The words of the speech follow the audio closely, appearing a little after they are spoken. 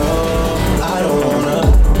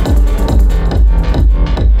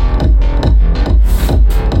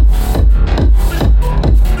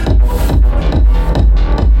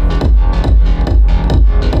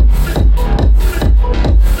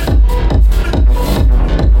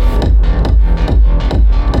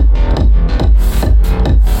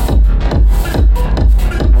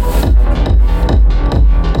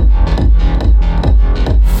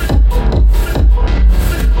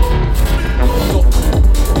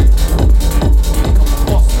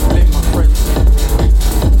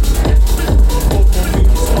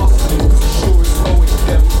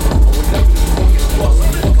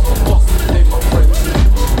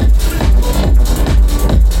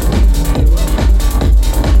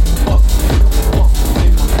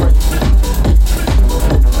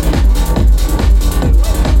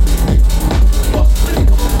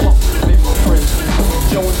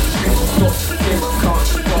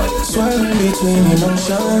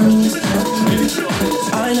distance.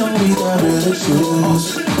 I know we got real issues.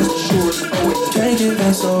 Can't give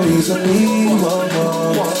in so easily. Whoa,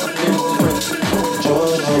 whoa.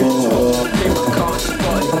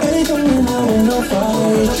 Ain't coming out with no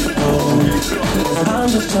fight. I'm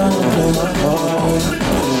just trying to play my part.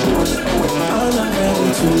 I'm not ready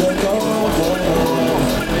to let go.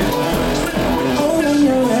 Oh, when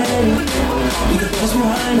you're ready, we can put this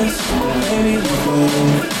behind us. Baby, we can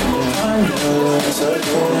find us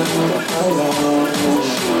again.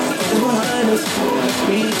 Put this behind us.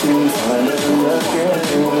 We can find us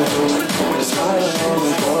again.